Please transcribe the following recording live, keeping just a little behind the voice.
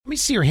me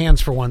see your hands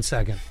for 1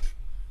 second.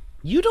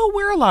 You don't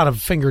wear a lot of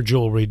finger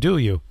jewelry, do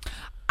you?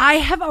 I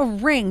have a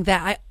ring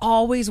that I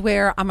always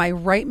wear on my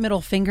right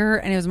middle finger,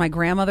 and it was my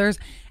grandmother's,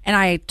 and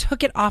I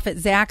took it off at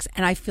Zach's,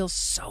 and I feel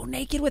so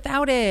naked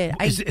without it.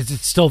 Is it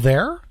still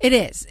there? It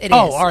is. It is.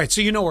 Oh, all right.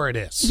 So you know where it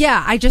is.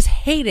 Yeah, I just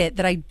hate it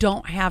that I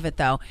don't have it,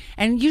 though.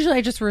 And usually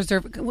I just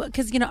reserve,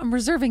 because, I'm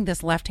reserving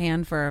this left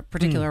hand for a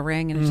particular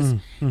ring, and it just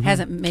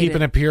hasn't made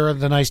Keeping it pure,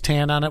 the nice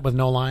tan on it with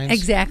no lines.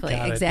 Exactly,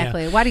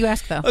 exactly. Why do you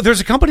ask, though?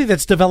 There's a company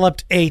that's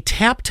developed a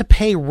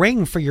tap-to-pay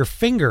ring for your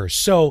fingers.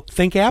 So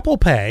think Apple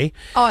Pay.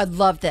 Oh, I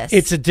love this.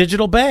 It's a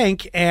digital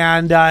bank,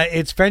 and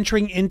it's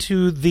venturing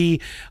into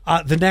the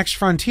next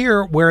frontier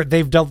where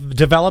they've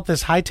developed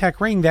this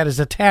high-tech ring that is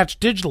attached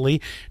digitally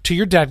to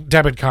your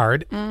debit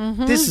card.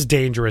 Mm-hmm. This is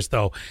dangerous,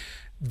 though.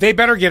 They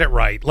better get it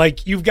right.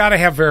 Like, you've got to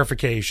have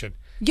verification.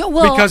 Yeah,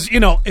 well, because,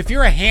 if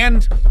you're a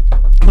hand...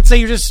 Let's say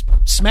you're just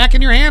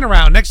smacking your hand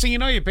around. Next thing you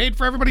know, you paid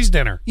for everybody's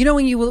dinner.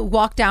 When you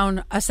walk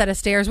down a set of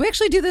stairs, we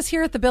actually do this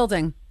here at the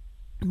building.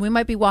 We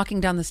might be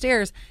walking down the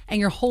stairs and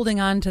you're holding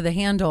on to the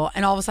handle,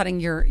 and all of a sudden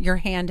your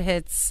hand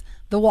hits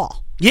the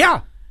wall.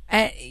 Yeah.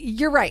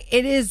 You're right.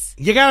 It is.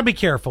 You got to be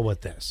careful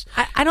with this.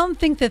 I don't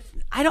think that.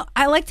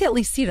 I like to at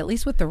least see it. At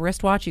least with the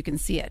wristwatch, you can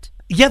see it.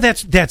 Yeah,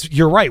 that's.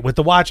 You're right. With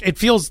the watch, it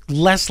feels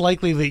less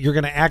likely that you're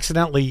going to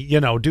accidentally,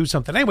 do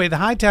something. Anyway, the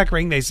high-tech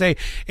ring, they say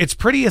it's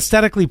pretty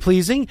aesthetically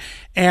pleasing,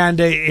 and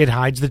it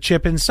hides the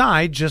chip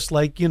inside, just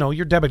like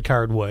your debit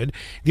card would.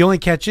 The only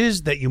catch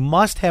is that you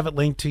must have it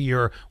linked to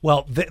your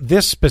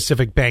this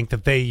specific bank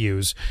that they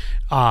use.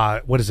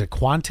 What is it?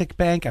 Quantic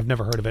Bank? I've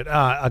never heard of it.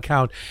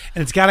 Account,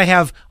 and it's got to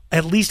have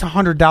at least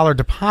 $100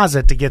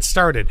 deposit to get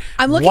started.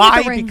 I'm looking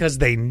at the ring. Because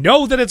they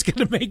know that it's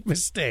going to make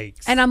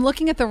mistakes. And I'm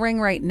looking at the ring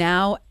right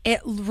now. It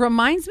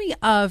reminds me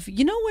of,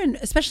 when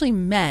especially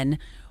men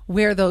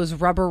wear those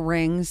rubber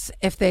rings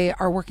if they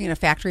are working in a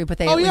factory, but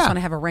they at least want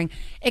to have a ring.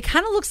 It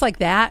kind of looks like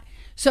that.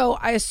 So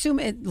I assume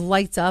it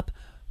lights up.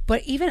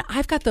 But even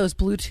I've got those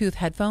Bluetooth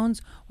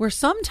headphones where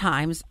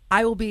sometimes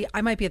I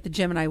might be at the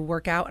gym and I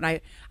work out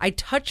and I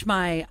touch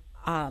my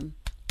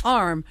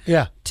arm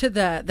to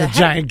the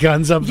giant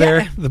guns up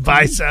there, the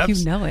biceps.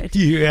 You know it.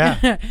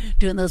 Yeah.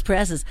 Doing those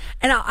presses.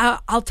 And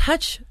I'll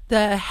touch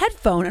the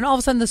headphone and all of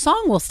a sudden the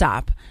song will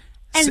stop.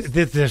 And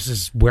this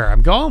is where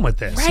I'm going with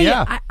this. Right.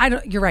 Yeah.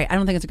 You're right. I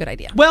don't think it's a good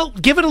idea. Well,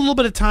 give it a little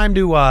bit of time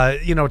to,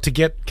 to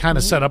get kind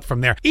of set up from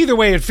there. Either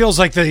way, it feels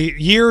like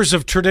the years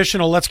of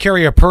traditional, let's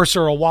carry a purse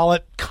or a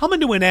wallet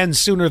coming to an end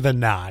sooner than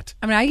not.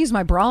 I mean, I use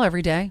my Brawl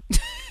every day.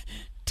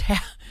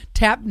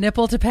 Tap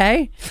nipple to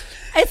pay.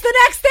 It's the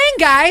next thing,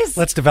 guys.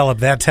 Let's develop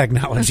that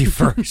technology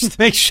first.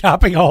 Make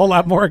shopping a whole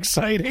lot more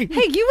exciting.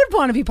 Hey, you would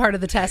want to be part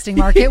of the testing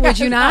market, would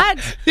you not?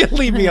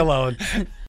 Leave me alone.